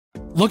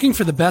Looking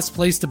for the best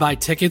place to buy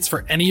tickets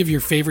for any of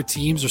your favorite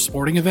teams or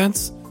sporting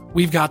events?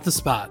 We've got the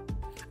spot.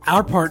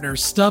 Our partner,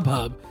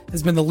 StubHub,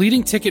 has been the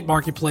leading ticket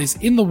marketplace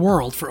in the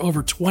world for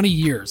over 20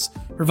 years,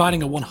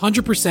 providing a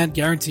 100%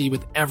 guarantee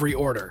with every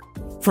order.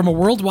 From a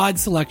worldwide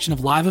selection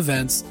of live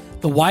events,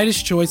 the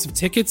widest choice of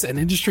tickets and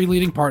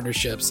industry-leading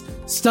partnerships,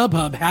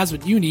 StubHub has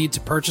what you need to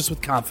purchase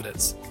with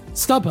confidence.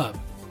 StubHub,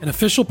 an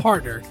official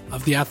partner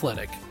of The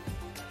Athletic.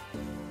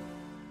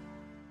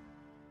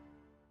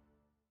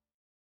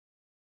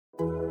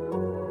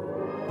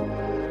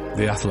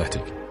 The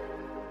Athletic.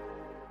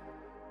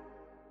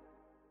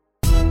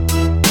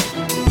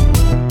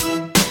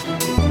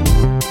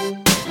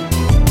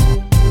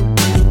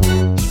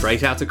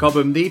 Straight out of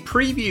Cobham, the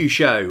preview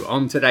show.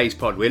 On today's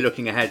pod, we're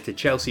looking ahead to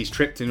Chelsea's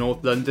trip to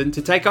North London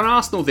to take on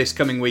Arsenal this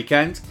coming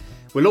weekend.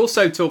 We'll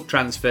also talk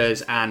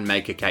transfers and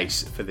make a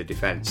case for the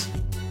defence.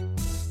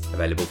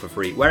 Available for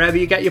free wherever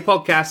you get your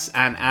podcasts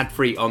and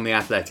ad-free on The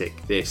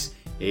Athletic. This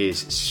is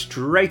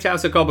Straight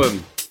Out of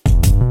Cobham.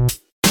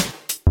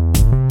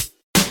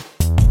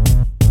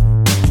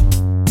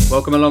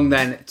 Welcome along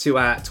then to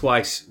our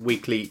twice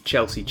weekly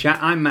Chelsea chat.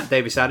 I'm Matt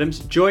Davis-Adams,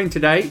 joined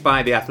today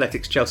by The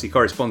Athletic's Chelsea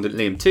correspondent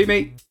Liam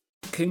Toomey.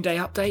 Koundé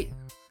update?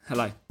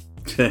 Hello.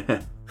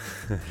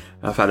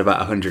 I've had about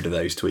 100 of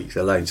those tweets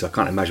alone, so I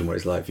can't imagine what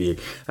it's like for you.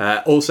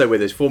 Also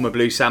with us, former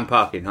Blue Sam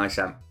Parkin. Hi,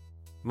 Sam.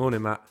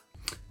 Morning, Matt.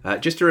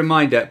 Just a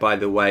reminder, by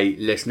the way,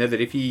 listener, that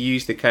if you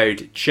use the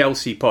code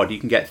ChelseaPod, you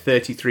can get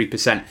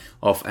 33%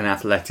 off an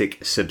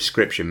Athletic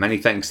subscription. Many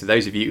thanks to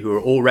those of you who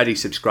are already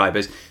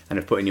subscribers and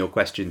have put in your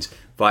questions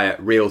via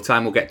real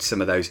time. We'll get to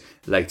some of those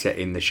later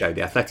in the show.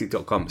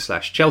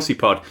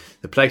 Theathletic.com/ChelseaPod,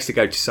 the place to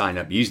go to sign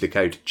up. Use the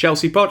code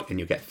ChelseaPod and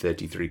you'll get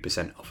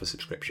 33% off a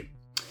subscription.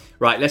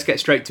 Right, let's get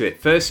straight to it.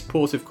 First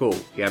port of call,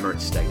 the Emirates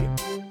Stadium.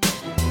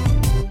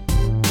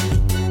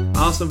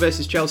 Arsenal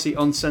versus Chelsea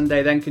on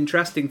Sunday, then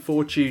contrasting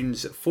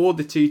fortunes for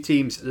the two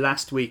teams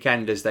last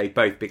weekend as they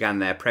both began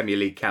their Premier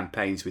League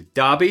campaigns with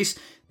derbies.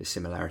 The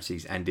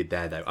similarities ended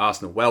there though.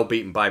 Arsenal well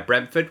beaten by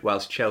Brentford,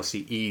 whilst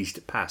Chelsea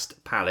eased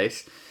past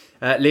Palace.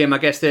 Liam, I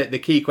guess the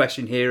key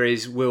question here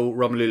is, will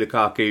Romelu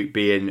Lukaku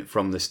be in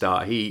from the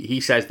start? He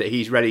says that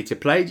he's ready to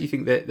play. Do you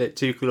think that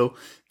Tuchel will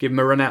give him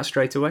a run out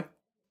straight away?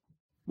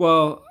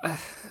 Well,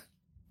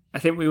 I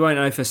think we won't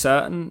know for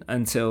certain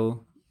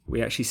until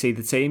we actually see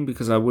the team,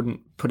 because I wouldn't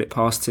put it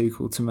past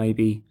Tuchel to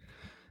maybe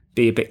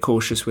be a bit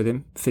cautious with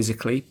him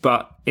physically.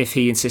 But if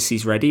he insists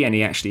he's ready, and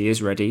he actually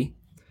is ready,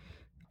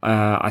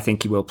 I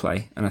think he will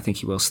play and I think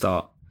he will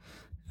start,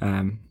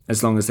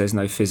 as long as there's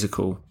no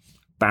physical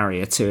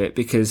barrier to it,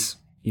 because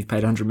you've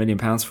paid £100 million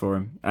for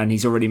him and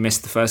he's already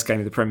missed the first game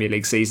of the Premier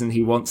League season.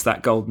 He wants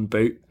that golden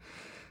boot.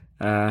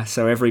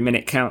 So every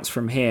minute counts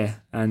from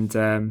here. And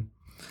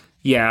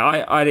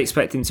I'd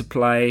expect him to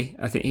play.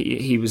 I think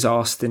he was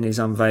asked in his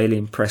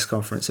unveiling press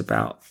conference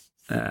about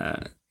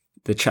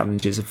the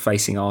challenges of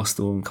facing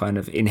Arsenal and kind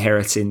of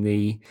inheriting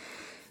the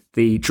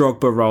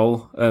Drogba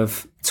role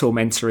of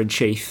tormentor in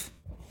chief.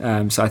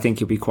 So I think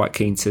he'll be quite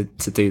keen to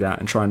do that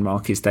and try and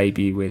mark his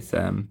debut with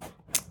a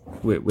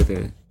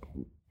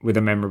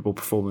memorable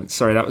performance.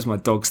 Sorry, that was my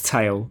dog's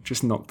tail.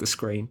 Just knocked the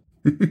screen.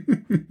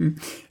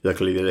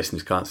 Luckily, the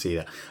listeners can't see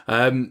that.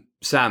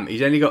 Sam,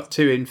 he's only got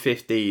 2 in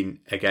 15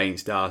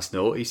 against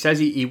Arsenal. He says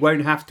he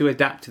won't have to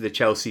adapt to the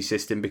Chelsea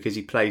system because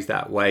he plays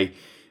that way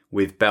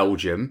with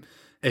Belgium.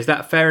 Is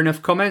that a fair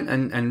enough comment?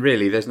 And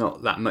really, there's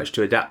not that much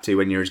to adapt to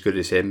when you're as good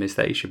as him, is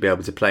that you should be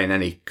able to play in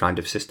any kind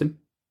of system?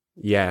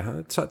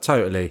 Yeah,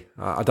 totally.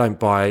 I don't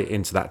buy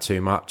into that too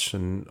much.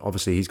 And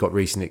obviously, he's got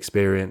recent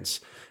experience,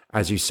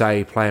 as you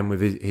say, playing with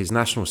his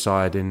national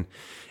side in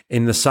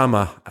the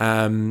summer.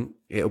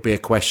 It'll be a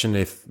question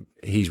if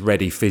he's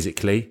ready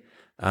physically.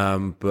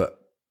 But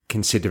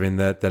considering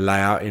the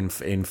layout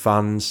in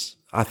funds,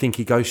 I think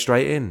he goes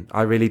straight in.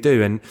 I really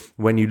do. And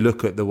when you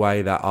look at the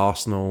way that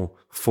Arsenal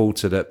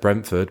faltered at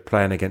Brentford,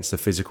 playing against a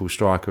physical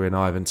striker in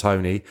Ivan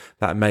Toney,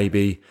 that may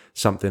be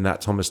something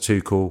that Thomas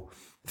Tuchel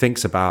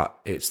thinks about.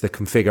 It's the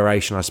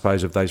configuration, I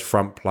suppose, of those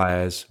front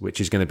players,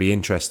 which is going to be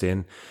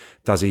interesting.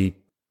 Does he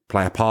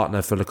play a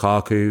partner for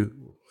Lukaku?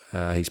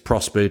 He's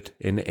prospered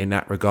in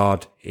that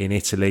regard in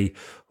Italy,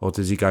 or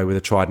does he go with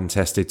a tried and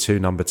tested 2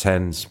 number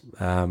 10s?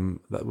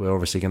 That we're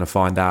obviously going to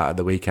find out at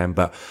the weekend.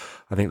 But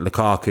I think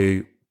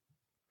Lukaku,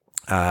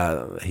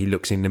 he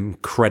looks in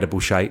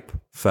incredible shape,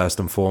 first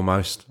and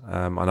foremost.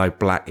 I know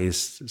black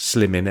is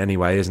slimming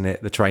anyway, isn't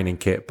it? The training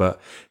kit, but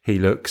he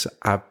looks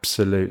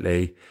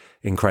absolutely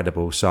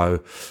incredible.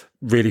 So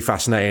really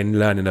fascinating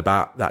learning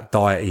about that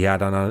diet he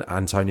had on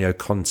Antonio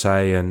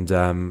Conte, and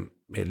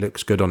it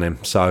looks good on him.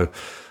 So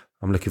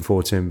I'm looking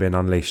forward to him being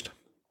unleashed.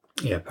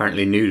 Yeah,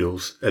 apparently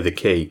noodles are the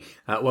key.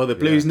 The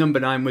Blues number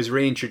 9 was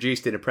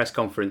reintroduced in a press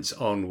conference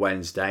on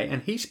Wednesday,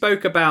 and he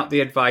spoke about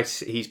the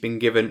advice he's been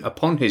given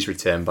upon his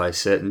return by a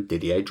certain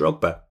Didier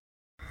Drogba.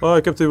 Well,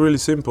 I kept it really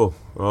simple,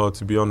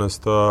 to be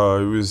honest. I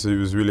was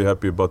really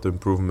happy about the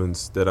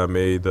improvements that I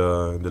made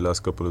in the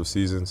last couple of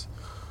seasons.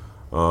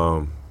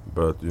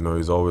 But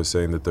he's always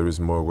saying that there is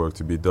more work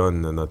to be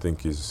done, and I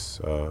think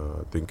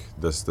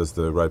that's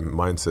the right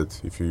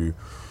mindset. If you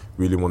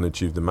really want to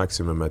achieve the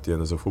maximum at the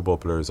end as a football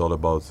player, it's all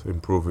about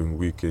improving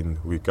week in,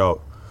 week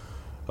out.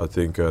 I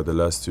think the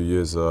last 2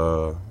 years,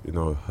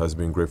 has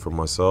been great for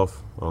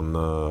myself on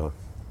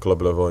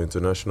club level,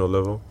 international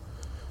level.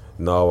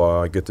 Now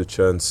I get the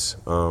chance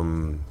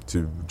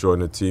to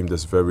join a team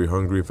that's very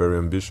hungry, very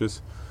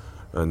ambitious.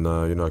 And,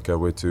 I can't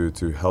wait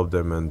to help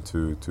them and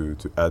to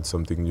add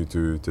something new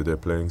to their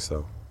playing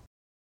style.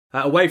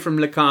 Away from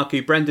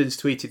Lukaku, Brendan's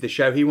tweeted the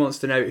show. He wants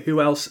to know who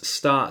else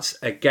starts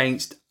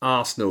against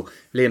Arsenal.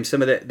 Liam,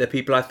 some of the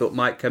people I thought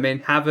might come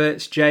in.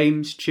 Havertz,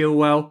 James,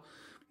 Chilwell,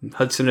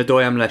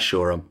 Hudson-Odoi, I'm less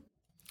sure on.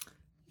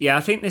 Yeah,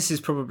 I think this is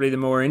probably the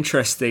more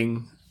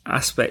interesting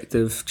aspect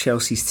of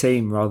Chelsea's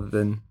team, rather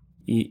than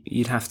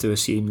you'd have to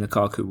assume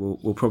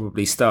Lukaku will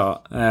probably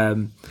start.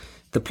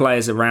 The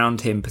players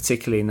around him,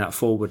 particularly in that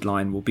forward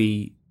line, will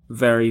be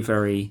very,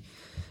 very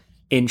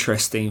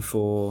interesting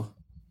for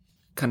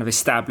kind of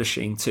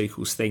establishing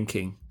Tuchel's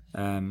thinking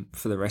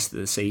for the rest of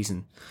the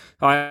season.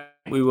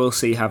 We will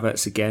see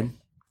Havertz again.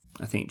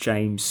 I think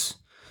James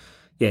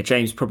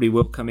probably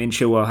will come in.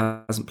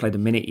 Chilwell hasn't played a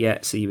minute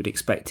yet, so you would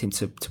expect him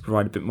to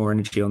provide a bit more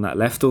energy on that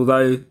left,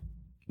 although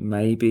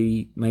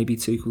maybe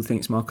Tuchel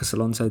thinks Marcos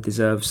Alonso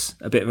deserves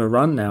a bit of a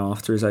run now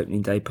after his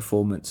opening day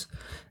performance.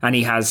 And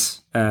he has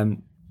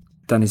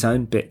done his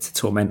own bit to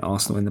torment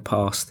Arsenal in the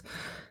past.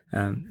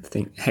 I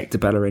think Hector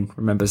Bellerin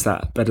remembers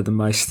that better than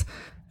most.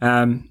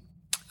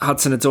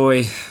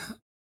 Hudson-Odoi,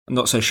 I'm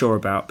not so sure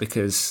about,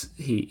 because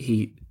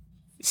he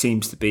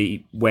seems to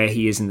be where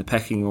he is in the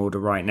pecking order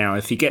right now.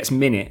 If he gets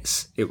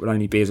minutes, it will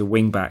only be as a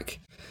wing-back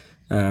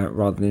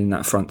rather than in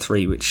that front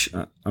three, which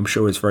I'm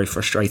sure is very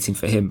frustrating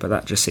for him, but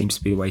that just seems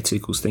to be the way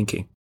Tuchel's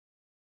thinking.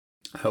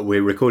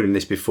 We're recording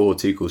this before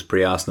Tuchel's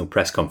pre-Arsenal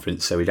press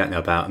conference, so we don't know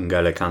about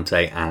N'Golo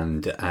Kante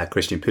and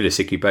Christian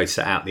Pulisic, who both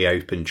set out the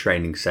open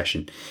training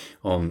session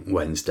on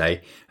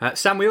Wednesday.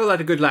 Sam, we all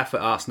had a good laugh at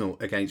Arsenal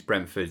against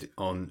Brentford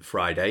on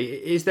Friday.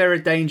 Is there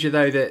a danger,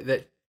 though,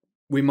 that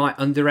we might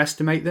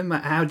underestimate them?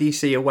 How do you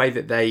see a way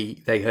that they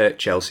hurt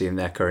Chelsea in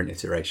their current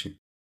iteration?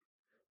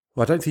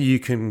 Well, I don't think you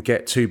can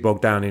get too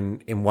bogged down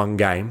in one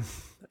game.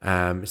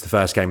 It's the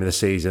first game of the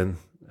season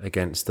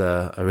against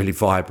a really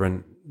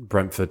vibrant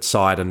Brentford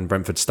side and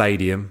Brentford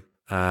Stadium.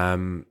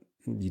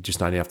 You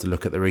just only have to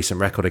look at the recent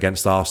record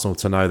against Arsenal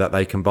to know that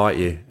they can bite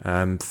you.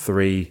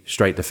 3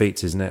 straight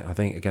defeats, isn't it, I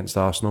think, against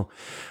Arsenal.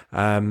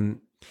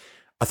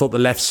 I thought the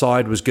left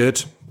side was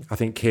good. I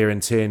think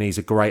Kieran Tierney's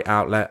a great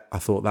outlet. I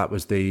thought that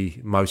was the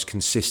most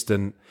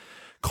consistent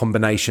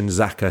combination,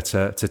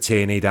 Xhaka to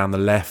Tierney down the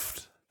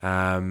left. They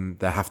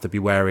have to be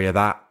wary of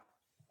that.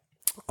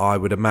 I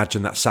would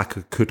imagine that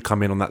Saka could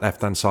come in on that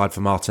left-hand side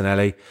for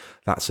Martinelli.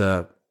 That's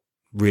a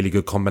really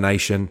good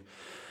combination.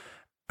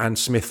 And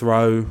Smith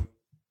Rowe,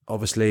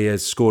 obviously,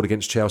 has scored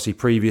against Chelsea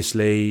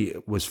previously,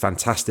 was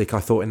fantastic, I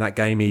thought, in that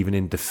game, even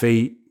in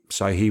defeat.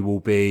 So he will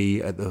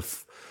be at the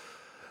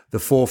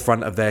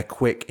forefront of their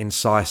quick,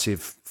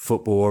 incisive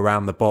football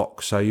around the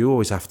box. So you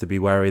always have to be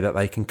wary that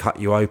they can cut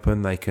you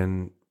open, they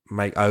can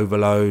make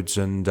overloads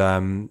and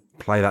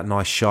play that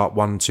nice, sharp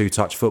 1-2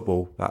 touch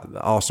football.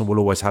 Arsenal will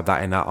always have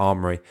that in that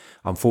armoury.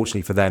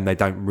 Unfortunately for them, they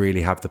don't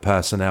really have the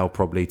personnel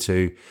probably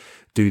to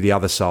do the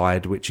other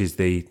side, which is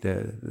the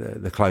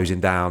closing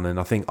down. And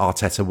I think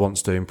Arteta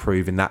wants to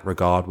improve in that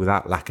regard.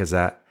 Without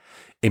Lacazette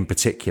in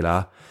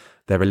particular,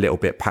 they're a little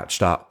bit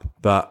patched up.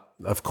 But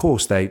of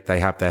course they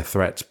have their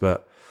threats.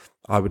 But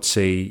I would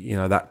see,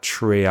 that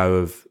trio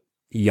of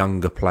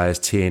younger players,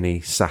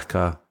 Tierney,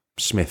 Saka,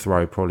 Smith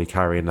Rowe, probably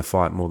carrying the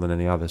fight more than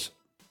any others.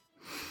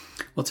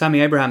 Well, Tammy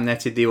Abraham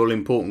netted the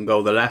all-important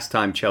goal the last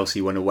time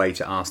Chelsea went away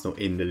to Arsenal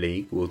in the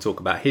league. We'll talk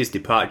about his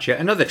departure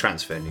and other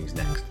transfer news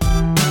next.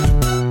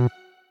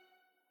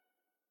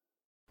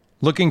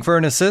 Looking for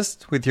an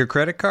assist with your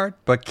credit card,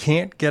 but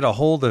can't get a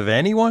hold of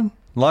anyone?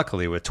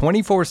 Luckily, with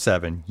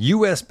 24/7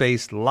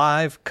 US-based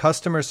live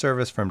customer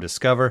service from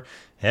Discover,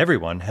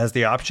 everyone has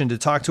the option to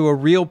talk to a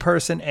real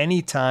person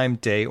anytime,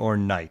 day or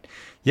night.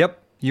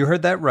 Yep, you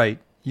heard that right.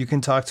 You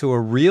can talk to a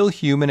real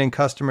human in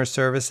customer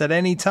service at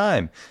any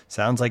time.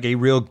 Sounds like a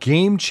real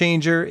game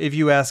changer if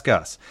you ask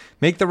us.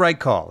 Make the right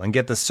call and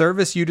get the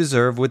service you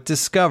deserve with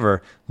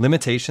Discover.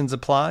 Limitations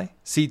apply.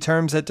 See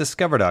terms at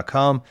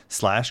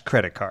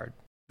discover.com/creditcard.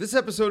 This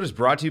episode is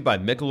brought to you by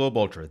Michelob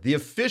Ultra, the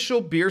official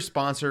beer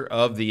sponsor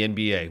of the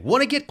NBA.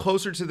 Want to get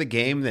closer to the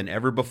game than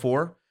ever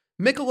before?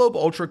 Michelob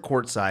Ultra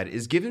Courtside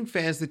is giving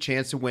fans the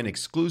chance to win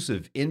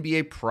exclusive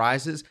NBA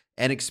prizes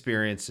and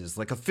experiences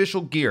like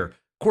official gear,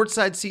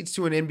 courtside seats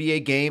to an NBA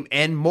game,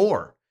 and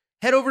more.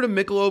 Head over to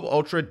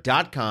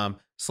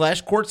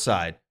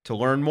MichelobUltra.com/courtside to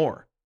learn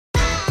more.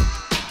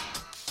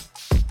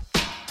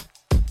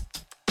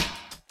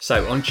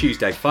 So on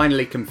Tuesday,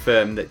 finally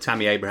confirmed that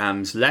Tammy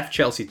Abraham's left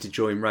Chelsea to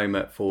join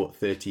Roma for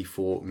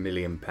 £34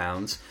 million.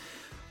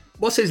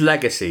 What's his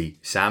legacy,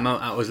 Sam?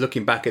 I was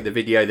looking back at the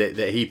video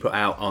that he put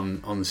out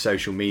on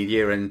social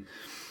media, and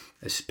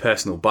as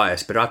personal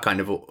bias, but I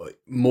kind of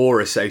more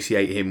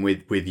associate him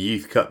with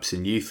youth cups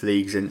and youth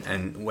leagues,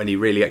 and when he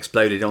really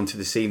exploded onto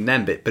the scene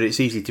then. But it's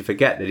easy to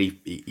forget that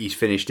he's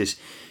finished as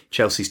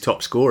Chelsea's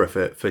top scorer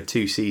for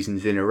 2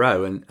 seasons in a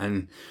row,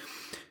 and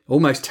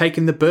almost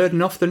taken the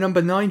burden off the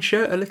number 9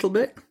 shirt a little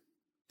bit.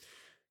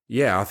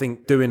 Yeah, I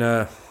think doing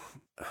a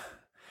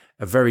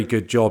very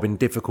good job in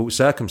difficult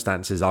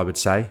circumstances, I would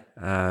say,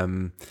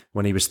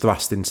 when he was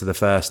thrust into the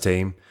first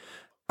team.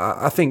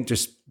 I think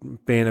just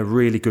being a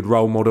really good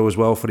role model as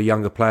well for the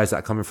younger players that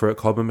are coming through at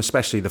Cobham,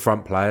 especially the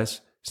front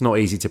players. It's not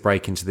easy to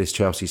break into this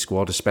Chelsea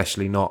squad,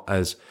 especially not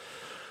as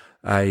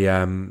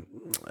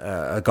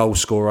a goal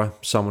scorer,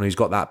 someone who's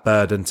got that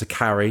burden to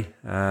carry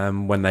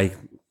when they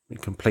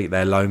complete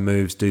their loan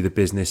moves, do the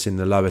business in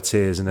the lower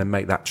tiers, and then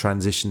make that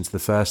transition to the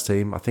first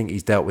team. I think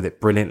he's dealt with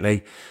it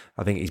brilliantly.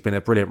 I think he's been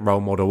a brilliant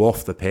role model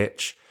off the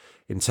pitch.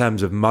 In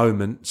terms of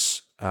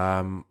moments,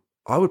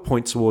 I would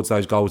point towards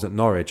those goals at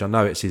Norwich. I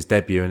know it's his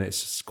debut and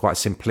it's quite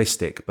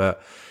simplistic,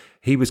 but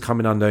he was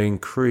coming under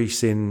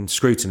increasing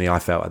scrutiny, I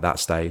felt, at that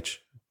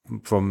stage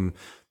from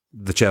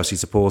the Chelsea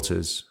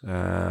supporters.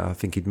 I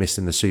think he'd missed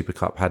in the Super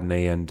Cup, hadn't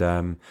he? And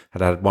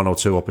had 1 or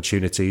 2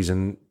 opportunities,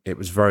 and it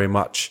was very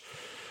much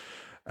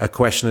a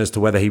question as to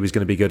whether he was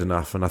going to be good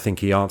enough. And I think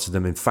he answered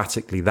them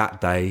emphatically that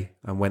day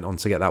and went on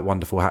to get that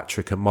wonderful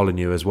hat-trick at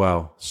Molineux as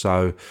well.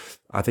 So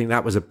I think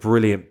that was a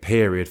brilliant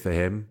period for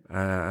him,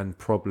 and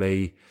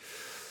probably,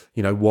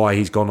 you know, why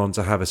he's gone on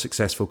to have a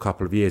successful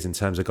couple of years in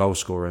terms of goal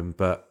scoring.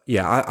 But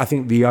yeah, I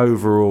think the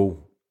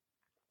overall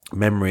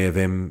memory of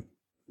him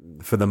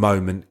for the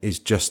moment is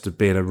just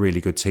being a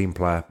really good team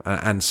player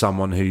and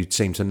someone who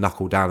seemed to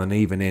knuckle down, and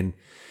even in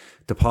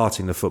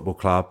departing the football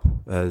club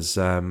has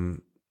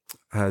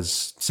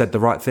said the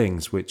right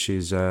things, which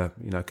is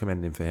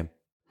commending for him.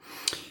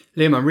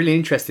 Liam, I'm really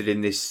interested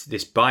in this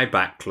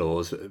buyback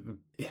clause.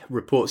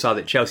 Reports are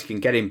that Chelsea can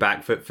get him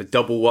back for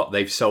double what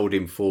they've sold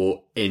him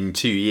for in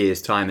 2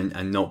 years' time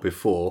and not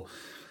before.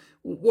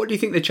 What do you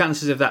think the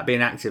chances of that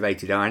being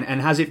activated are?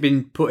 And has it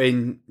been put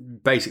in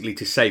basically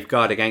to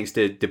safeguard against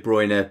a De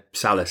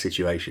Bruyne-Salah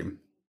situation?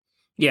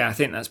 Yeah, I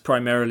think that's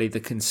primarily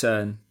the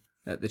concern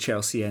at the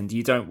Chelsea end.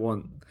 You don't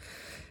want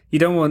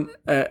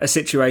a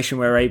situation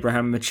where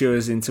Abraham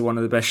matures into one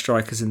of the best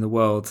strikers in the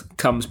world,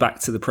 comes back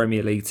to the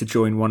Premier League to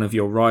join one of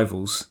your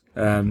rivals,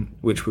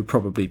 which would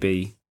probably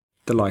be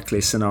the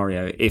likeliest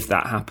scenario if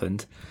that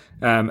happened,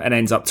 and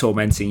ends up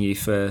tormenting you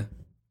for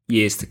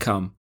years to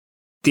come.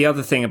 The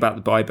other thing about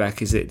the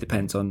buyback is it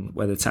depends on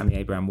whether Tammy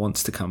Abraham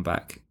wants to come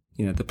back.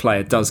 You know, the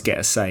player does get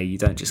a say. You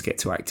don't just get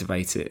to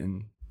activate it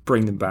and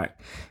bring them back.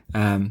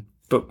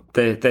 But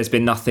there's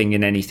been nothing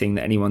in anything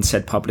that anyone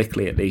said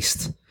publicly, at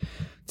least,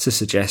 to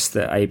suggest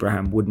that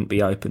Abraham wouldn't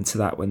be open to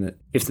that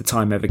if the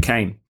time ever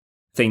came.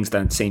 Things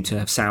don't seem to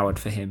have soured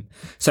for him.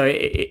 So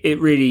it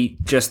really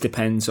just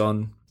depends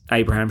on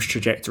Abraham's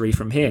trajectory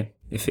from here.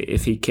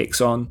 If he kicks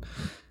on,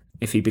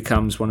 if he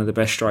becomes one of the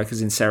best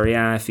strikers in Serie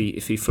A,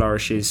 if he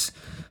flourishes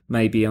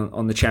maybe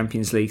on the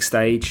Champions League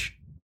stage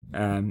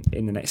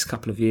in the next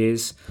couple of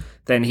years,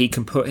 then he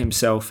can put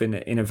himself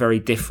in a very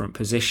different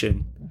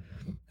position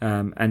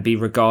and be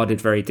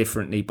regarded very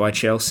differently by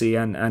Chelsea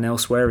and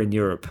elsewhere in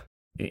Europe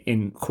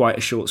in quite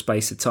a short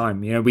space of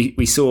time. You know,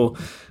 we saw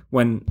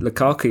when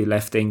Lukaku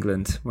left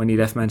England, when he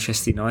left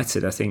Manchester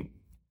United, I think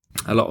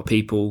a lot of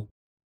people,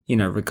 you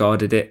know,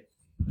 regarded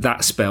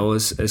that spell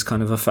as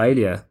kind of a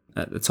failure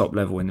at the top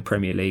level in the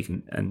Premier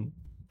League. And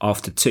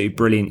after 2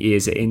 brilliant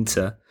years at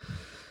Inter,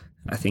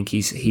 I think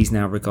he's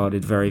now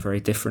regarded very, very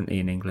differently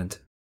in England.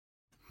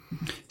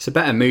 It's a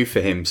better move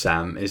for him,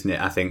 Sam, isn't it?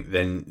 I think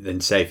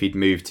than say if he'd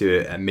moved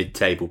to a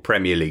mid-table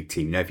Premier League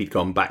team. You know, if he'd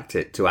gone back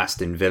to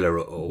Aston Villa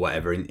or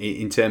whatever.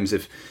 In terms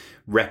of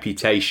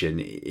reputation,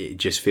 it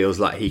just feels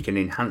like he can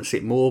enhance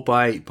it more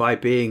by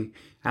being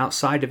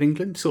outside of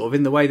England, sort of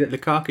in the way that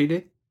Lukaku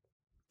did.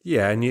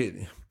 Yeah,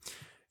 and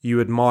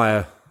you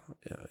admire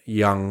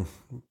young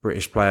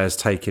British players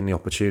taking the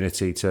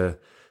opportunity to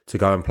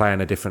go and play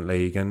in a different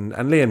league, and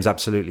Liam's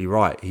absolutely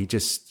right. He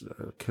just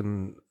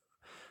can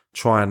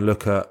try and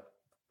look at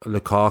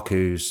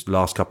Lukaku's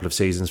last couple of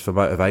seasons for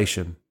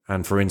motivation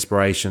and for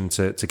inspiration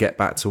to get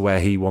back to where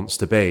he wants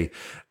to be.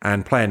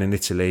 And playing in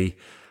Italy,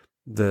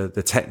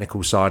 the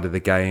technical side of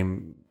the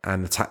game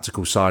and the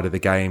tactical side of the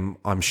game,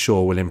 I'm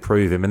sure will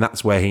improve him, and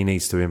that's where he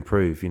needs to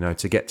improve. You know,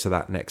 to get to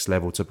that next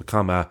level, to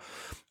become a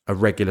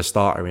regular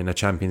starter in a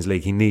Champions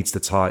League, he needs to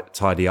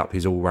tidy up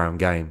his all-round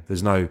game.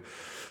 There's no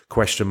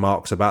question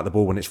marks about the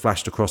ball when it's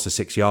flashed across the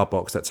 6-yard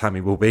box that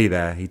Tammy will be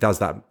there. He does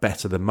that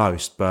better than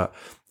most, but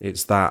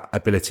it's that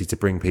ability to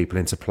bring people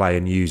into play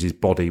and use his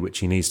body which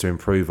he needs to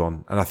improve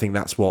on. And I think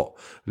that's what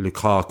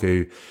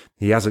Lukaku,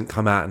 he hasn't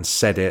come out and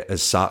said it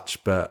as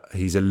such, but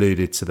he's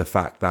alluded to the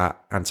fact that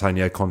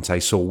Antonio Conte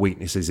saw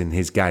weaknesses in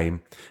his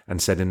game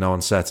and said in no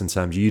uncertain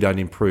terms, you don't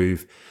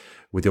improve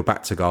with your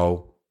back to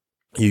goal,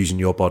 using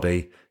your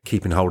body,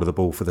 keeping hold of the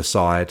ball for the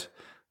side,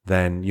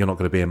 then you're not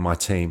going to be in my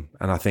team.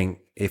 And I think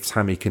if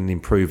Tammy can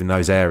improve in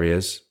those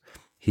areas,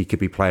 he could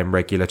be playing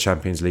regular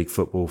Champions League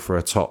football for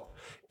a top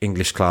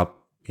English club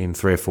in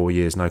 3 or 4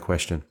 years, no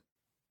question.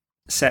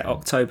 set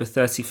October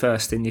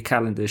 31st in your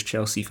calendars,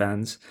 Chelsea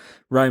fans.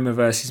 Roma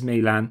versus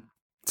Milan,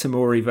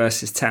 Tomori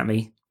versus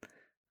Tammy.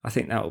 I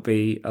think that will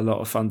be a lot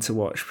of fun to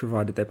watch,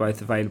 provided they're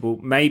both available.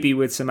 Maybe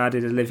with some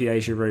added Olivier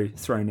Giroud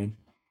thrown in.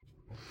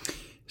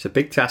 It's a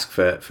big task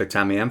for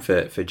Tammy and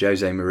for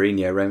Jose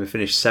Mourinho. Roma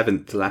finished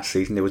 7th last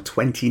season. They were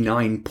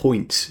 29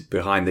 points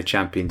behind the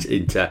champions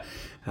Inter,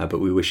 but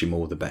we wish him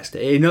all the best.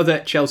 In other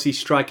Chelsea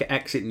striker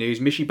exit news,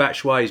 Michy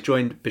Batshuayi has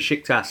joined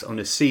Besiktas on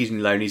a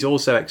season loan. He's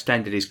also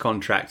extended his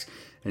contract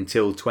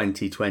until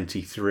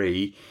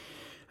 2023.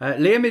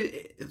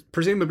 Liam,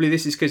 presumably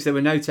this is because there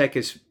were no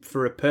takers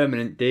for a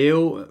permanent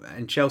deal,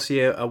 and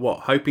Chelsea are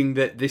hoping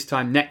that this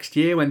time next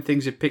year, when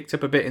things have picked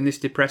up a bit in this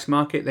depressed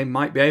market, they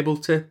might be able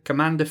to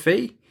command a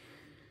fee?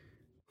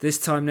 This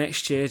time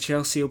next year,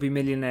 Chelsea will be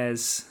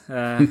millionaires.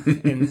 They'll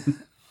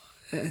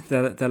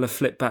have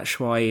flipped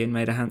Batshuayi and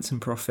made a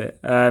handsome profit.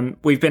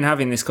 We've been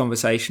having this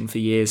conversation for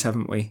years,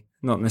 haven't we?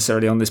 Not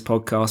necessarily on this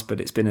podcast, but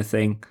it's been a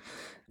thing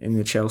in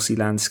the Chelsea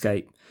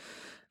landscape.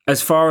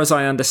 As far as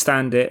I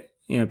understand it,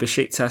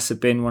 Besiktas have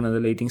been one of the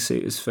leading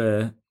suitors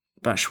for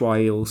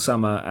Batshuayi all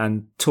summer,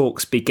 and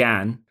talks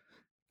began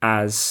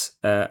as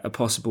a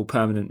possible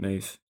permanent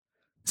move.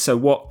 So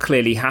what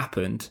clearly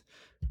happened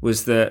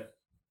was that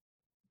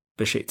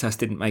Besiktas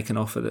didn't make an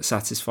offer that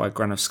satisfied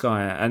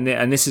Granovskaya,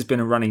 and this has been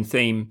a running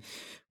theme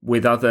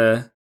with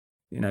other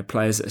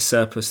players that have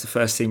surpassed the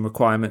first team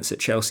requirements at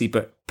Chelsea,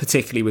 but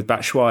particularly with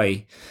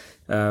Batshuayi,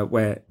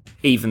 where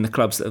even the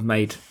clubs that have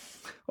made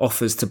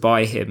offers to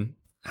buy him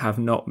have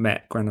not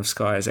met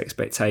Granovskaya's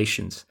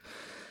expectations.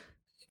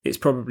 It's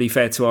probably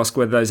fair to ask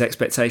whether those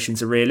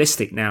expectations are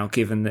realistic now,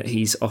 given that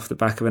he's off the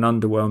back of an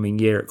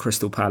underwhelming year at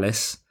Crystal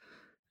Palace.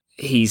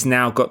 He's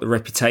now got the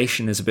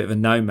reputation as a bit of a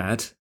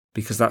nomad,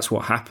 because that's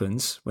what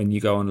happens when you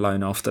go on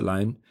loan after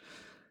loan.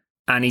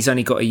 And he's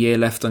only got a year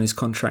left on his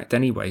contract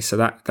anyway, so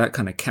that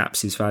kind of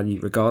caps his value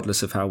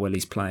regardless of how well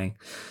he's playing.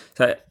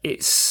 So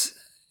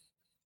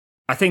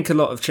I think a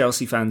lot of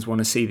Chelsea fans want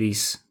to see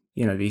these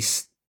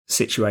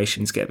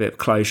situations get a bit of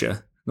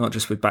closure, not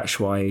just with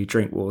Batshuayi,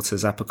 Drinkwater,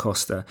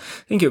 Zappacosta.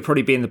 I think it would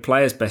probably be in the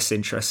players' best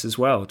interests as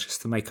well,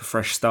 just to make a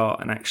fresh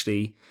start and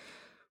actually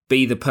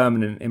be the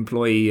permanent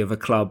employee of a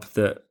club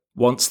that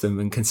wants them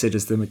and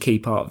considers them a key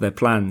part of their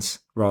plans,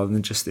 rather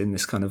than just in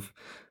this kind of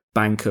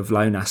bank of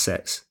loan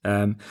assets.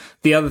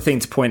 The other thing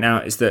to point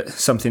out is that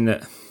something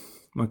that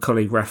my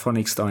colleague Raf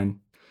Honigstein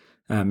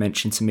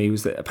mentioned to me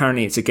was that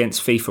apparently it's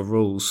against FIFA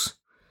rules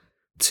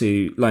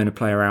to loan a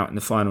player out in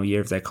the final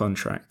year of their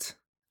contract.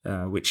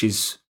 Which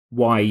is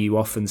why you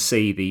often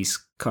see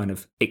these kind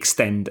of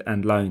extend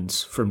and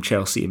loans from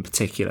Chelsea in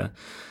particular,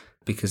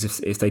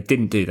 because if they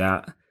didn't do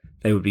that,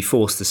 they would be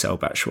forced to sell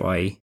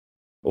Batshuayi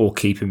or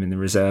keep him in the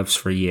reserves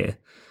for a year.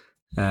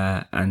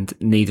 And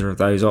neither of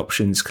those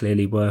options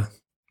clearly were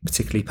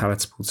particularly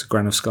palatable to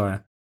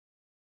Granovskaya.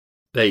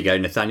 There you go,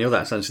 Nathaniel.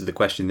 That's answered the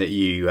question that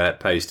you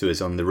posed to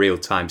us on the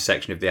real-time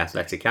section of the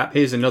Athletic app.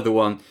 Here's another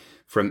one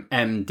from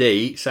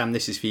MD. Sam,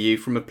 this is for you.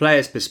 From a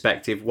player's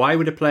perspective, why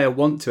would a player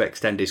want to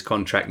extend his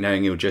contract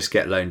knowing he'll just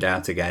get loaned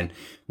out again?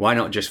 Why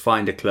not just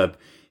find a club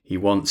he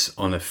wants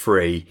on a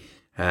free?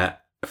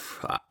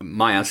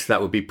 My answer to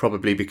that would be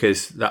probably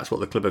because that's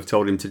what the club have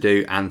told him to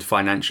do, and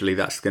financially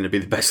that's going to be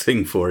the best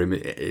thing for him.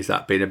 Is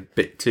that being a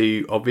bit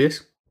too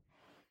obvious?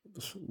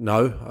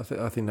 No,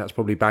 I think that's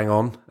probably bang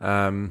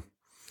on.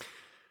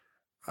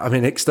 I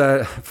mean,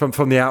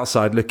 from the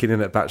outside looking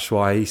in at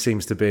Batshuayi, he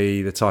seems to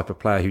be the type of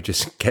player who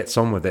just gets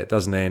on with it,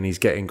 doesn't he? And he's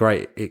getting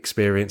great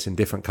experience in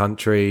different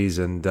countries,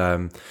 and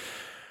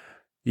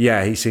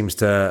he seems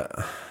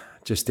to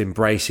just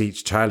embrace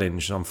each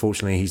challenge.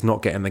 Unfortunately, he's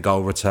not getting the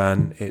goal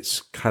return.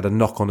 It's had a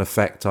knock-on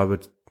effect, I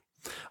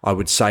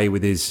would say,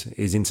 with his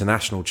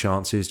international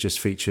chances. Just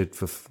featured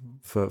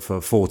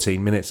for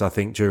 14 minutes, I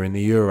think, during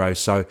the Euro.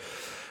 So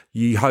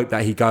you hope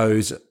that he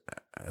goes,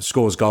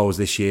 scores goals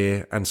this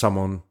year, and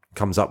someone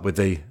comes up with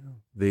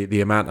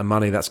the amount of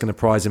money that's going to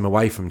prize him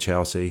away from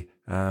Chelsea.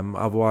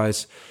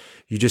 Otherwise,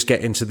 you just get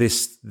into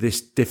this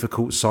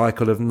difficult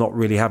cycle of not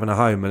really having a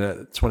home. And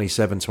at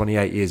 27,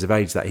 28 years of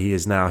age that he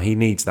is now, he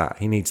needs that.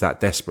 He needs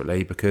that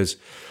desperately, because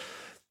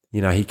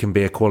he can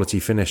be a quality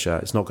finisher.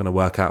 It's not going to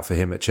work out for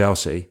him at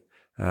Chelsea.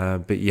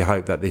 But you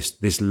hope that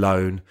this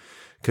loan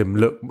can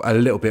look a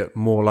little bit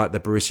more like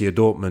the Borussia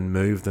Dortmund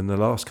move than the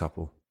last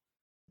couple.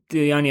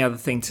 The only other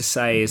thing to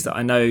say is that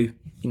I know,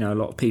 a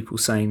lot of people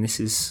saying this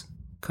is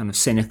kind of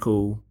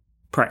cynical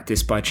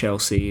practice by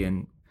Chelsea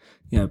and,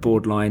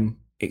 borderline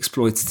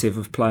exploitative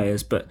of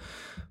players. But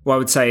what I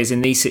would say is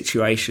in these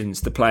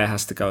situations, the player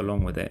has to go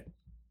along with it.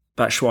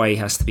 Batshuayi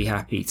has to be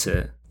happy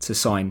to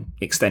sign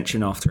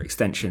extension after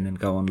extension and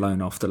go on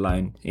loan after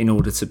loan in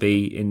order to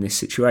be in this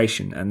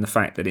situation. And the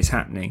fact that it's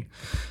happening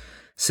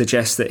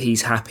suggests that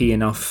he's happy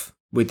enough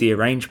with the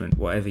arrangement,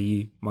 whatever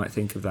you might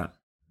think of that.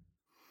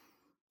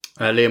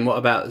 Liam, what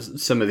about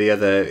some of the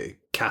other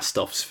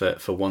cast-offs,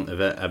 for want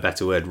of a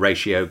better word?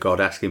 Ratio God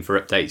asking for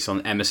updates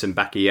on Emerson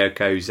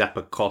Bakayoko,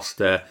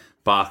 Zappacosta,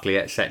 Barkley,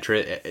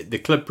 etc. The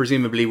club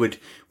presumably would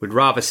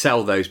rather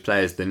sell those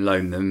players than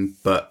loan them,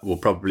 but we'll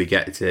probably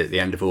get to the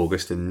end of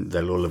August and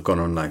they'll all have gone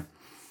on loan.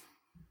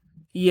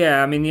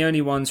 Yeah, I mean, the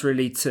only ones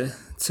really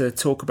to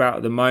talk about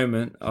at the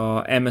moment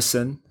are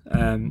Emerson,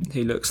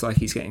 who looks like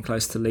he's getting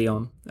close to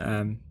Lyon.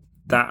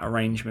 That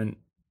arrangement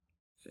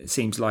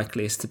seems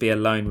likeliest to be a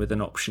loan with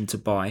an option to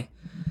buy.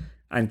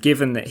 And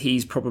given that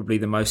he's probably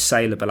the most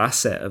saleable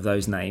asset of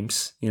those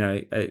names,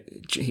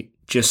 he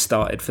just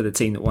started for the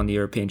team that won the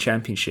European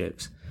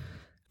Championships,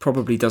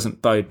 probably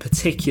doesn't bode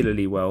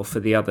particularly well for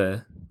the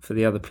other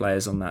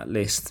players on that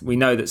list. We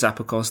know that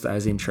Zappacosta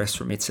has interest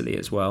from Italy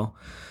as well,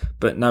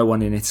 but no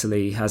one in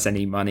Italy has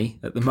any money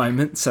at the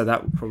moment, so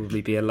that would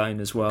probably be a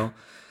loan as well.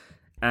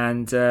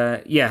 And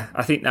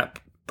I think that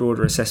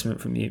broader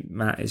assessment from you,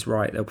 Matt, is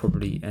right. They'll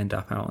probably end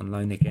up out on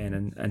loan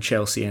again, and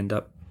Chelsea end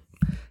up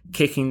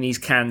kicking these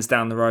cans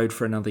down the road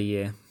for another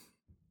year.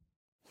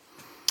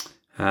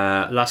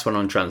 Last one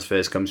on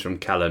transfers comes from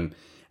Callum.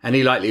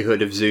 Any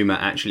likelihood of Zuma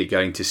actually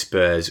going to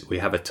Spurs? We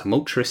have a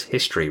tumultuous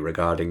history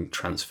regarding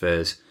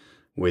transfers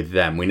with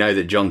them. We know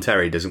that John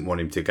Terry doesn't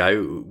want him to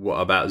go. What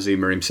about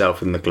Zuma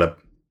himself and the club?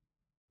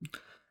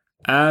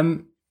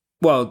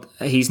 Well,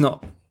 he's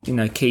not,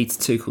 key to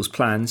Tuchel's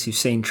plans. You've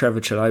seen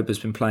Trevor Chalobah's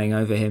been playing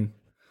over him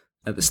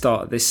at the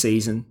start of this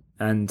season,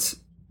 and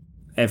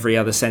every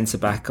other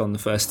centre-back on the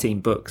first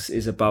team books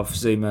is above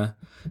Zuma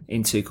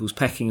in Tuchel's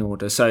pecking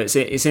order. So it's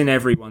in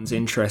everyone's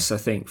interest, I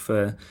think,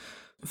 for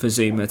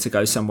Zuma to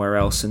go somewhere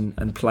else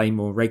and play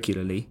more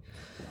regularly.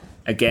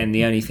 Again,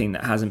 the only thing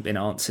that hasn't been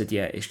answered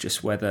yet is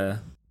just whether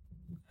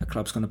a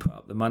club's going to put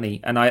up the money.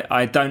 And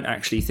I don't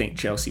actually think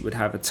Chelsea would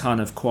have a ton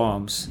of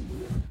qualms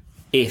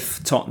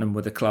if Tottenham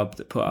were the club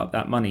that put up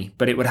that money.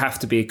 But it would have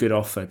to be a good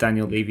offer.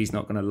 Daniel Levy's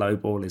not going to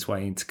lowball his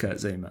way into Kurt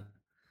Zuma.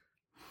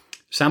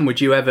 Sam,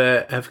 would you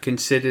ever have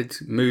considered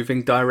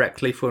moving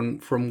directly from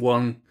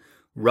one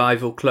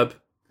rival club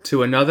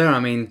to another? I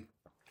mean,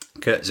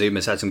 Kurt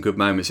Zuma's had some good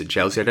moments at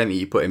Chelsea. I don't think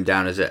you put him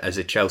down as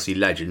a Chelsea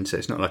legend, so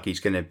it's not like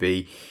he's going to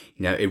be,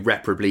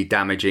 irreparably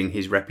damaging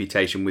his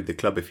reputation with the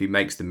club if he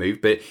makes the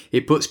move. But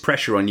it puts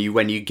pressure on you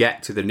when you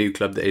get to the new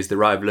club that is the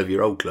rival of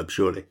your old club,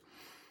 surely.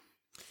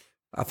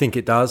 I think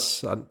it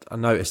does. I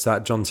noticed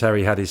that John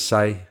Terry had his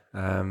say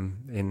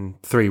in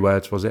 3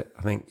 words, was it?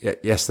 I think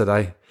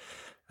yesterday.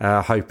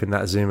 Hoping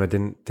that Zuma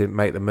didn't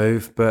make the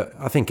move, but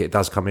I think it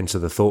does come into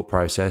the thought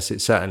process.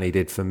 It certainly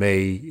did for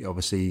me.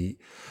 Obviously,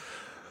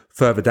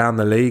 further down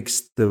the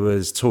leagues, there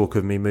was talk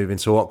of me moving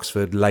to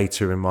Oxford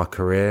later in my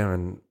career,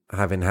 and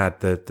having had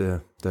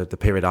the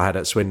period I had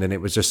at Swindon,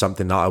 it was just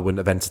something that I wouldn't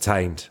have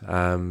entertained.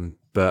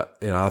 But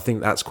I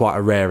think that's quite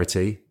a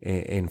rarity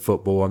in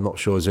football. I'm not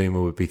sure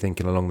Zuma would be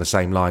thinking along the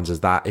same lines as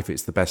that if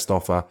it's the best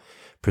offer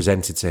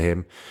presented to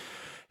him.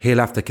 He'll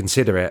have to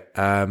consider it,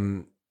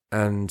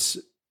 and.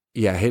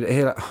 Yeah,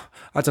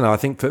 I don't know. I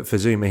think for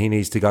Zuma, he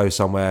needs to go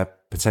somewhere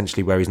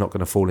potentially where he's not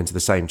going to fall into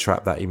the same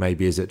trap that he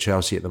maybe is at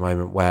Chelsea at the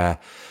moment, where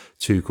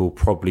Tuchel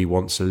probably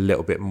wants a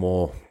little bit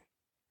more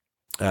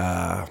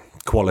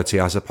quality,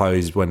 I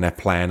suppose, when they're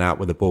playing out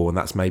with the ball, and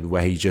that's maybe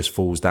where he just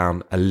falls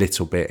down a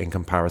little bit in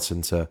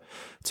comparison to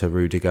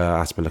Rudiger,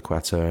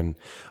 Azpilicueta, and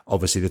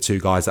obviously the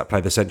 2 guys that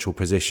play the central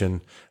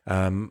position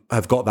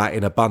have got that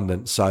in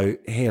abundance. So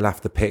he'll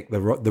have to pick the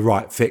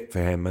right fit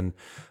for him, and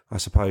I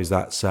suppose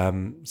that's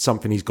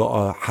something he's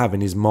got to have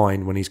in his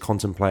mind when he's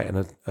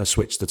contemplating a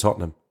switch to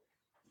Tottenham.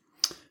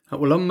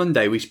 Well, on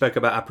Monday, we spoke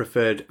about our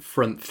preferred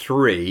front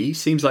 3.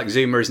 Seems like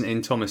Zuma isn't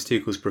in Thomas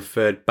Tuchel's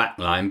preferred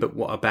backline, but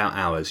what about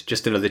ours?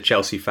 Just another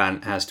Chelsea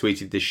fan has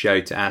tweeted this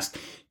show to ask,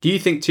 do you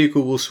think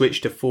Tuchel will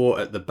switch to 4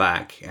 at the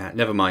back?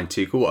 Never mind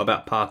Tuchel, what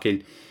about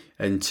Parkin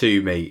and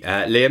Toomey?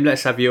 Liam,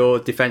 let's have your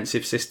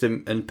defensive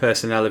system and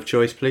personnel of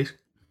choice, please.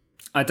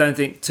 I don't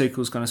think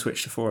Tuchel's going to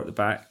switch to 4 at the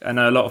back. I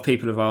know a lot of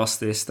people have asked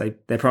this.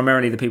 They're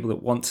primarily the people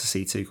that want to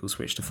see Tuchel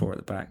switch to 4 at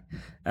the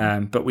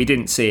back. But we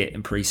didn't see it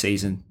in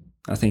pre-season.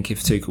 I think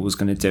if Tuchel was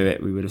going to do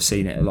it, we would have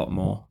seen it a lot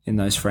more in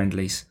those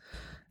friendlies.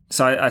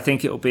 So I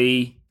think it'll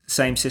be the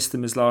same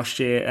system as last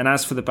year. And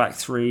as for the back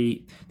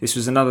 3, this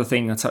was another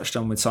thing I touched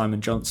on with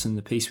Simon Johnson,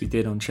 the piece we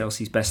did on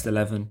Chelsea's best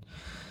 11.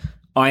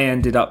 I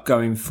ended up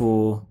going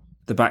for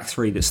the back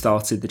 3 that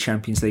started the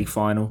Champions League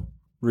final.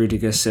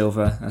 Rudiger,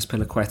 Silva,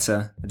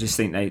 Azpilicueta. I just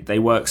think they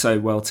work so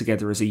well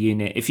together as a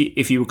unit.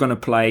 If you were going to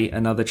play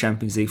another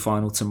Champions League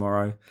final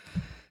tomorrow,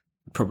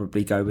 I'd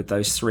probably go with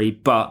those 3.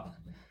 But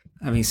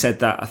having said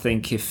that, I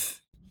think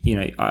if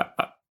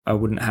I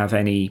wouldn't have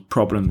any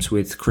problems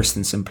with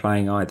Christensen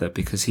playing either,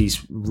 because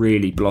he's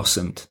really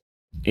blossomed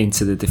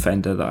into the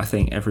defender that I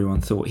think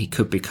everyone thought he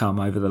could become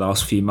over the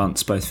last few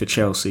months, both for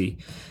Chelsea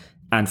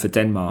and for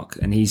Denmark.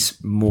 And he's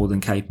more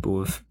than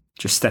capable of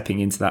just stepping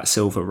into that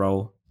Silva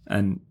role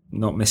and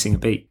not missing a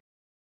beat.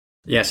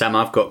 Yeah, Sam,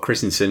 I've got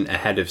Christensen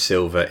ahead of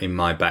Silva in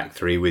my back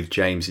 3 with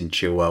James and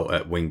Chilwell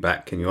at wing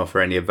back. Can you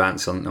offer any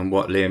advance on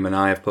what Liam and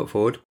I have put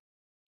forward?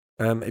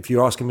 If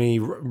you're asking me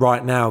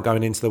right now,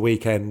 going into the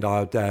weekend,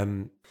 I'd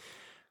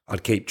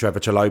keep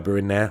Trevor Chalobah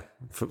in there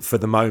for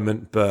the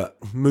moment. But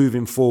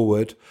moving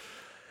forward,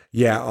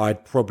 Yeah,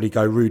 I'd probably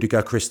go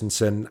Rudiger,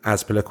 Christensen,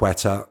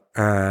 Azpilicueta,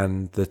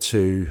 and the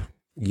two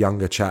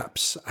younger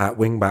chaps at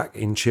wingback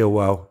in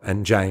Chilwell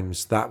and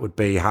James. That would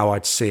be how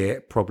I'd see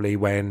it, probably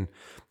when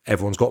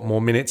everyone's got more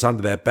minutes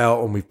under their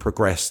belt and we've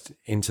progressed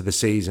into the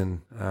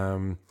season.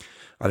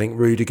 I think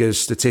Rudiger's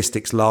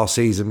statistics last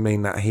season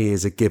mean that he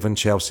is a given.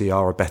 Chelsea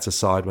are a better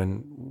side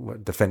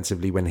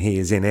defensively when he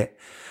is in it.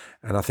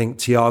 And I think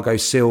Thiago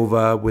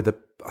Silva,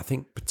 I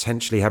think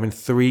potentially having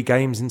 3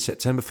 games in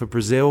September for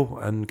Brazil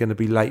and going to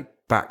be late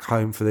back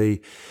home for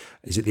the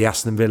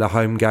Aston Villa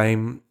home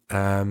game.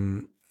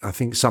 I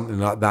think something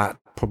like that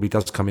probably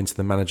does come into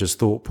the manager's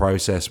thought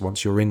process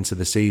once you're into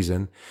the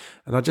season.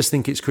 And I just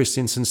think it's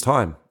Christensen's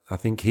time. I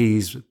think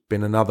he's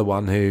been another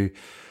one who,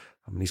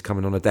 he's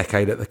coming on a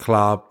decade at the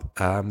club.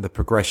 The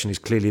progression is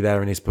clearly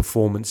there in his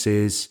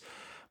performances.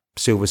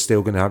 Silva's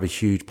still going to have a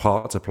huge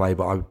part to play,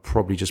 but I would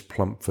probably just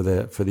plump for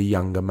the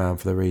younger man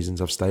for the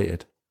reasons I've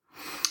stated.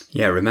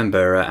 Yeah,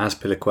 remember,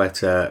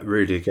 Azpilicueta,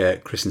 Rudiger,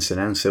 Christensen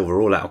and Silva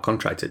are all out of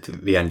contract at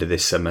the end of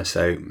this summer,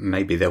 so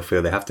maybe they'll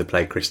feel they have to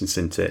play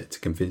Christensen to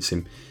convince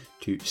him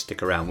to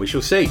stick around. We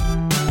shall see.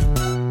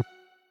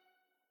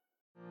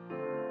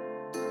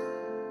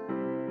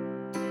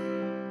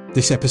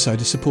 This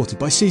episode is supported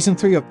by Season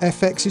 3 of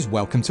FX's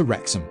Welcome to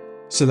Wrexham.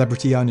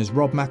 Celebrity owners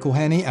Rob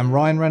McElhenney and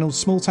Ryan Reynolds'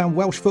 small-town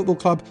Welsh football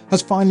club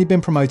has finally been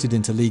promoted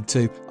into League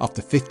 2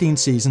 after 15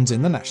 seasons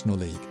in the National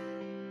League.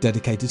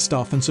 Dedicated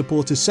staff and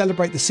supporters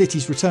celebrate the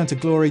city's return to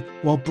glory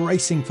while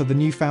bracing for the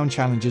newfound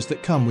challenges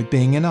that come with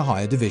being in a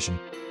higher division.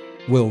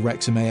 Will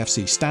Wrexham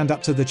AFC stand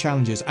up to the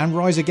challenges and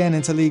rise again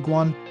into League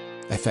 1?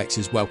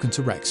 FX's Welcome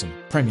to Wrexham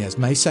premieres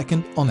May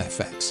 2nd on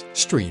FX.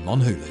 Stream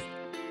on Hulu.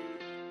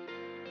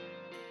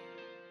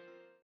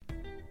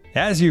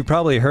 As you've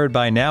probably heard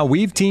by now,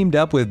 we've teamed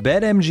up with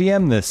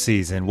BetMGM this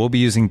season. We'll be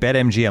using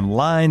BetMGM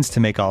lines to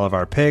make all of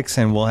our picks,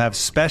 and we'll have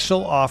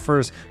special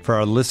offers for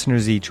our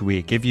listeners each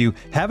week. If you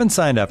haven't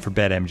signed up for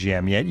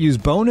BetMGM yet, use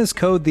bonus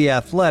code The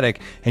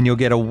Athletic, and you'll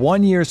get a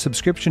 1-year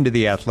subscription to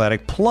The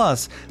Athletic,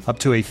 plus up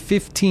to a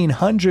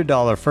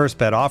 $1,500 first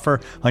bet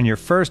offer on your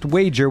first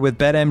wager with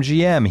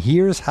BetMGM.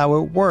 Here's how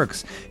it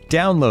works.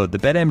 Download the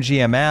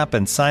BetMGM app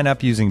and sign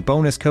up using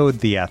bonus code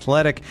The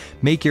Athletic.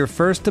 Make your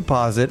first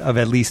deposit of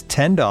at least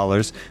 $10.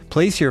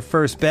 Place your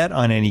first bet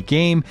on any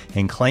game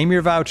and claim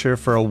your voucher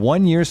for a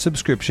 1-year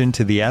subscription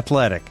to The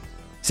Athletic.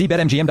 See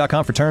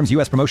BetMGM.com for terms.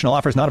 U.S. promotional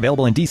offers not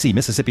available in D.C.,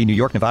 Mississippi, New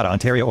York, Nevada,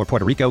 Ontario, or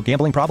Puerto Rico.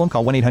 Gambling problem?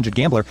 Call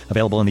 1-800-GAMBLER.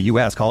 Available in the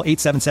U.S. Call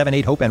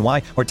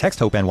 877-8-HOPE-NY or text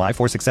HOPE-NY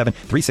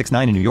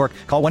 467-369 in New York.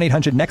 Call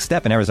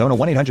 1-800-NEXT-STEP in Arizona.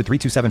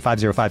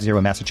 1-800-327-5050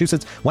 in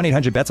Massachusetts.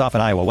 1-800-BETS-OFF in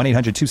Iowa.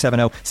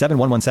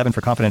 1-800-270-7117 for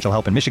confidential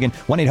help in Michigan.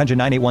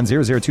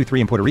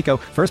 1-800-981-0023 in Puerto Rico.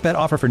 First bet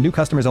offer for new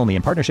customers only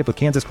in partnership with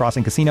Kansas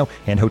Crossing Casino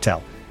and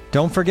Hotel.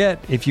 Don't forget,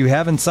 if you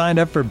haven't signed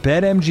up for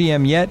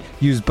BetMGM yet,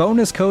 use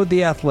bonus code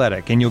The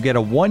Athletic, and you'll get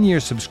a 1-year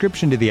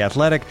subscription to The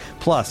Athletic,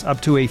 plus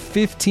up to a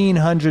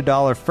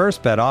 $1,500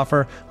 first bet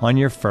offer on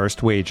your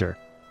first wager.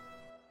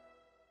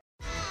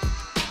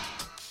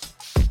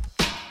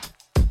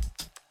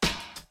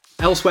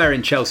 Elsewhere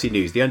in Chelsea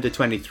news, the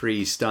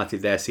under-23s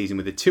started their season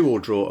with a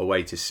 2-2 draw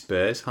away to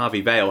Spurs. Harvey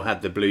Vale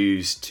had the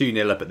Blues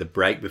 2-0 up at the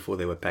break before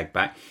they were pegged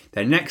back.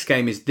 Their next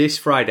game is this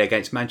Friday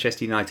against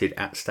Manchester United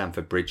at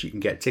Stamford Bridge. You can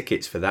get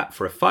tickets for that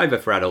for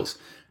 £5 for adults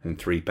and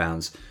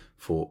 £3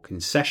 for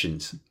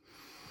concessions.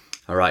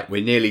 All right,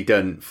 we're nearly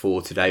done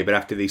for today, but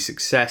after the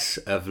success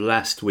of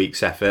last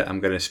week's effort, I'm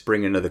going to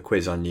spring another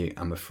quiz on you,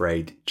 I'm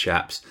afraid,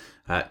 chaps.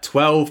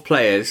 12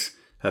 players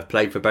have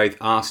played for both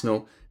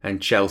Arsenal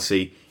and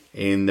Chelsea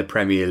in the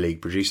Premier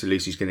League. Producer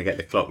Lucy's going to get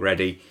the clock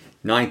ready.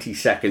 90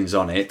 seconds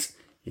on it.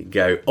 You can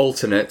go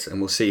alternate and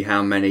we'll see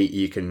how many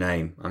you can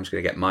name. I'm just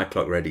going to get my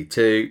clock ready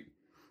too.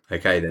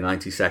 Okay, the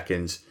 90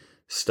 seconds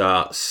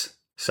starts.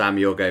 Sam,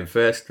 you're going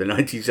first. The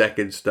 90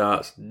 seconds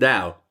starts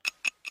now.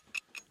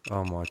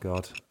 Oh my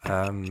God.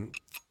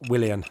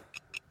 Willian.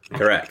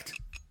 Correct.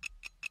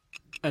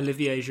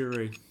 Olivier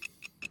Giroud.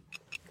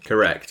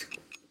 Correct.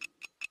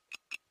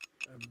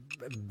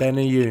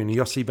 Benayoun,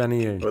 Yossi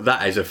Benayoun. Well,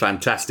 that is a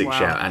fantastic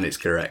shout, and it's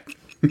correct.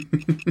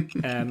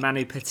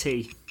 Manu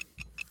Petit.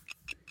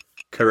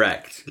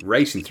 Correct.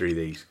 Racing through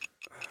these.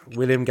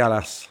 William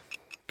Gallas.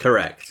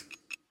 Correct.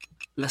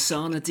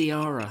 Lassana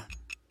Diarra.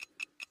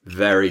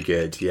 Very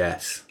good,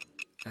 yes.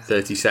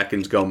 30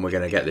 seconds gone. We're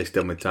going to get this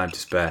done with time to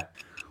spare.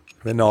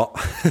 We're not.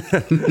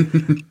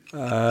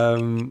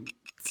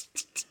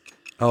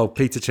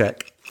 Peter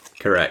Cech.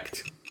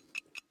 Correct.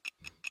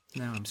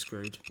 Now I'm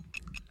screwed.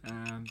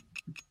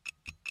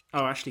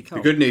 Ashley Cole.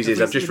 The good news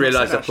is I've just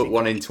realised I put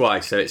one Cole in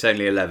twice, so it's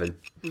only 11.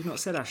 We've not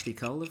said Ashley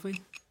Cole, have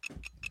we?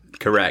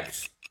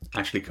 Correct.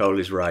 Ashley Cole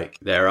is right.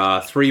 There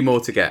are 3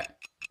 more to get.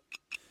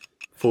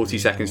 40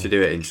 seconds to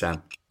do it in,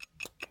 Sam.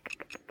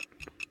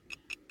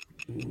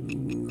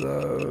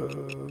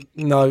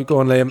 No, go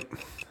on, Liam.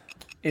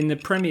 In the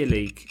Premier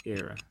League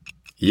era?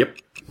 Yep.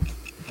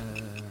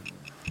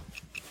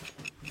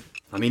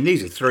 I mean,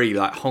 these are 3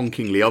 like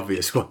honkingly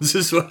obvious ones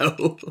as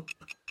well.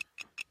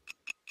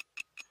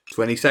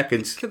 20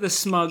 seconds. Look at the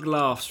smug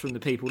laughs from the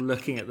people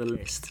looking at the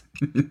list.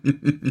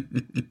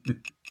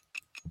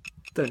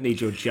 Don't need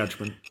your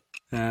judgment.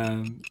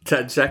 10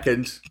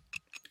 seconds.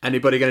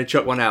 Anybody going to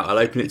chuck one out? I'll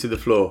open it to the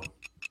floor.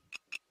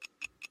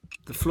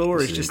 The floor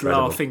This is is just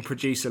incredible. laughing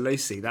producer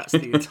Lucy. That's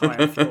the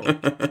entire floor.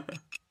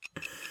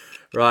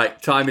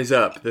 Right, time is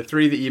up. The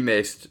 3 that you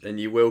missed, and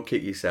you will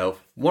kick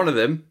yourself. One of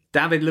them,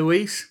 David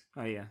Luiz.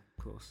 Oh, yeah,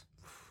 of course.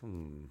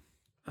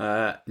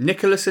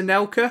 Nicolas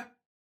Anelka.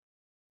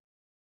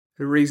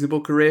 A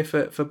reasonable career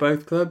for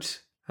both clubs.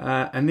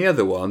 And the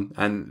other one,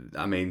 and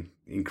I mean,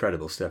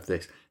 incredible stuff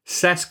this,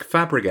 Cesc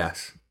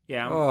Fabregas.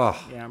 Yeah, Oh.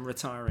 I'm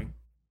retiring.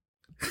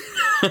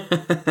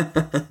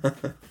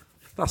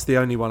 That's the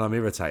only one I'm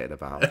irritated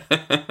about.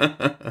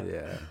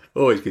 Yeah.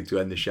 Always good to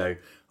end the show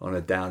on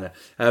a downer.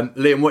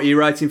 Liam, what are you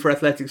writing for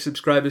Athletic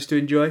subscribers to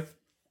enjoy?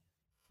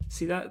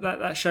 See,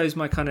 that shows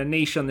my kind of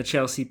niche on the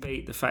Chelsea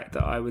beat, the fact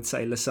that I would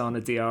say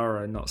Lassana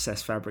Diarra and not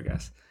Cesc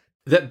Fabregas.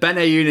 That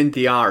Benayoun and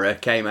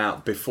Diarra came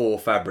out before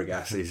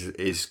Fabregas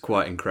is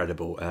quite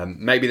incredible.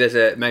 Maybe there's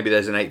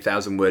an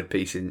 8,000 word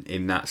piece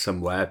in that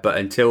somewhere. But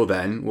until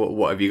then,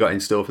 what have you got in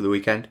store for the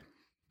weekend?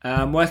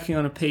 I'm working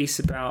on a piece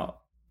about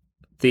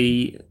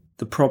the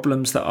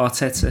problems that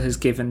Arteta has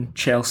given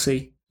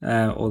Chelsea,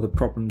 or the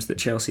problems that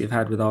Chelsea have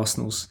had with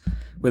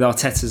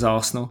Arteta's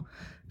Arsenal,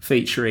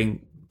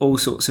 featuring all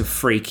sorts of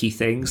freaky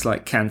things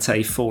like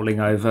Kante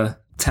falling over,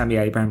 Tammy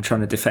Abraham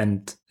trying to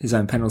defend his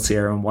own penalty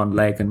area on one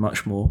leg, and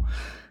much more.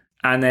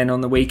 And then on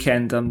the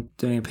weekend, I'm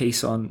doing a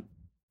piece on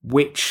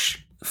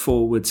which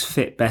forwards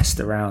fit best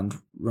around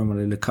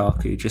Romelu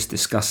Lukaku, just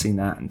discussing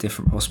that and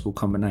different possible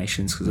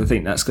combinations, because I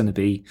think that's going to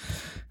be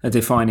a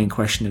defining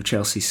question of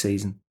Chelsea's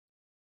season.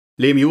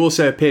 Liam, you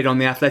also appeared on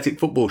the Athletic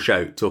Football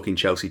Show talking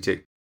Chelsea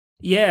too.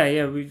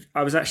 Yeah.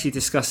 I was actually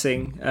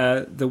discussing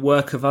the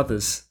work of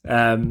others.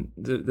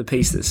 The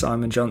piece that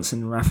Simon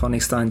Johnson and Raf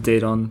Honigstein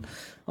did on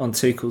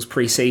Tuchel's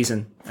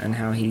pre-season, and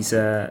how he's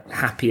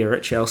happier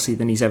at Chelsea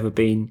than he's ever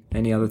been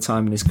any other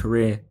time in his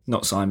career.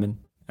 Not Simon,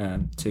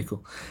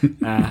 Tuchel.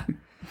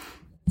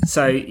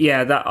 So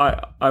yeah,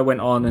 that I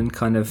went on and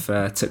kind of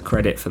took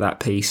credit for that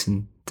piece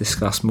and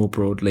discussed more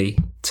broadly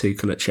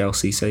Tuchel at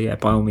Chelsea. So yeah,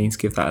 by all means,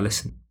 give that a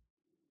listen.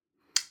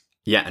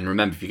 Yeah, and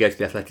remember, if you go to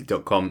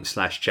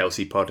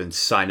theathletic.com/ChelseaPod and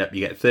sign up,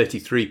 you get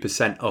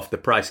 33% off the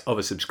price of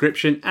a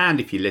subscription. And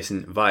if you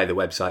listen via the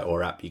website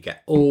or app, you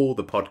get all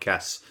the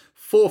podcasts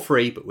for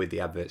free, but with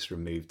the adverts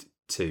removed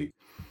too.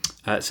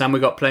 Sam,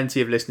 we've got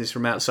plenty of listeners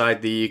from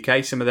outside the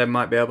UK. Some of them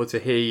might be able to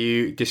hear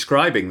you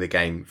describing the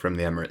game from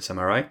the Emirates. Am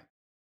I right?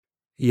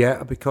 Yeah,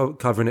 I'll be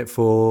covering it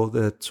for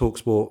the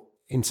TalkSport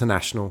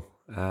International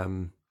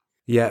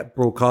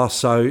broadcast.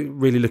 So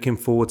really looking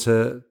forward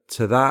to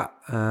that.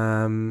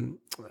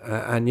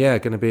 And yeah,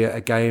 going to be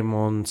a game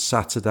on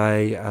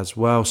Saturday as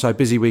well. So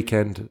busy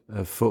weekend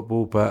of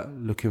football, but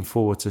looking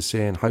forward to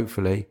seeing,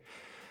 hopefully,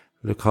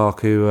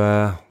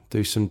 Lukaku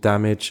do some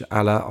damage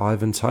a la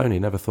Ivan Toney.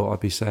 Never thought I'd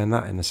be saying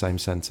that in the same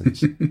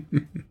sentence.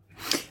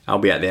 I'll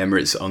be at the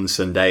Emirates on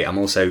Sunday. I'm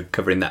also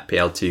covering that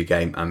PL2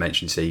 game I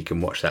mentioned, so you can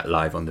watch that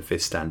live on the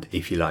Fifth Stand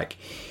if you like.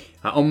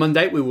 On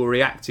Monday, we will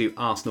react to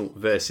Arsenal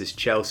versus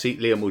Chelsea.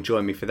 Liam will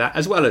join me for that,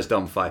 as well as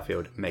Dom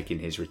Fifield making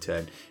his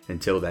return.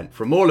 Until then,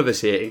 from all of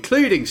us here,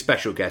 including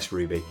special guest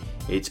Ruby,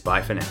 it's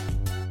bye for now.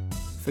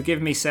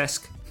 Forgive me,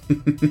 Cesc.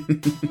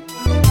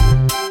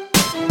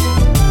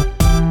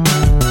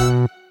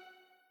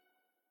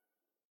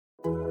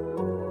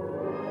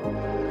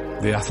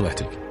 The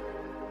Athletic.